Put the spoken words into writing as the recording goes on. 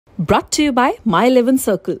Brought to you by My 11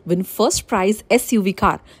 Circle. Win first prize SUV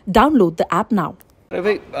car. Download the app now. अरे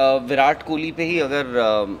भाई विराट कोहली पे ही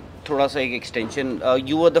अगर थोड़ा सा एक extension,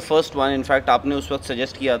 you were the first one, in fact आपने उस वक्त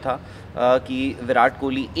सजेस्ट किया था कि विराट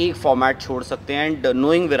कोहली एक फॉर्मेट छोड़ सकते हैं, एंड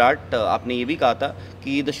नोइंग विराट आपने ये भी कहा था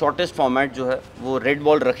कि द शॉर्टेस्ट फॉर्मेट जो है वो रेड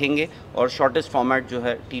बॉल रखेंगे और शॉर्टेस्ट फॉर्मेट जो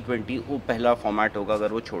है T20 वो पहला फॉर्मेट होगा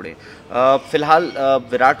अगर वो छोड़े। फ़िलहाल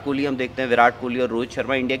विराट कोहली, हम देखते हैं विराट कोहली और रोहित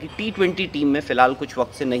शर्मा इंडिया की T20 टीम में फ़िलहाल कुछ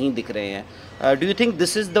वक्त से नहीं दिख रहे हैं। Do you think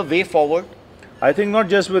this is the way forward? I think not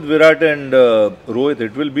just with Virat and Rohit,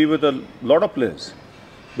 it will be with a lot of players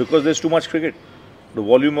because there's too much cricket. The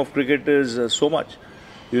volume of cricket is so much.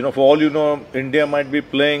 You know, for all you know, India might be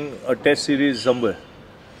playing a test series somewhere,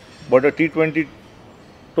 but a T20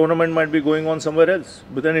 tournament might be going on somewhere else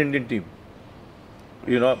with an Indian team.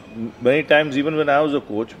 You know, many times even when I was a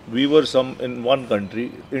coach, we were in one country,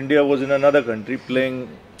 India was in another country playing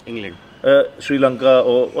England, Sri Lanka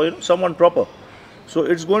or you know, someone proper. So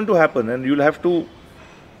it's going to happen, and you'll have to,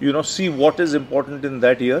 you know, see what is important in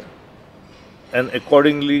that year, and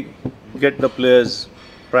accordingly get the players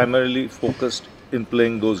primarily focused in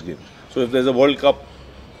playing those games. So if there's a World Cup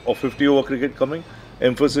of 50 over cricket coming,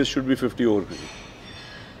 emphasis should be 50 over cricket.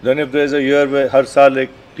 Then if there's a year where har saal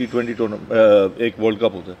ek T20 tournament, ek World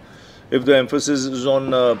Cup hota hai, if the emphasis is on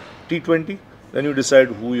T20, then you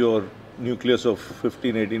decide who your nucleus of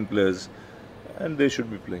 15, 18 players, and they should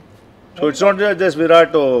be playing. So it's not just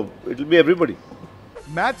Virat, or it will be everybody.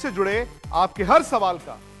 Match से जुड़े आपके हर सवाल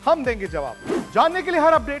का हम देंगे जवाब। जानने के लिए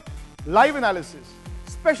हर update, live analysis,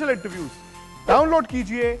 special interviews, download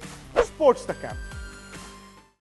कीजिए स्पोर्ट्स तक ऐप।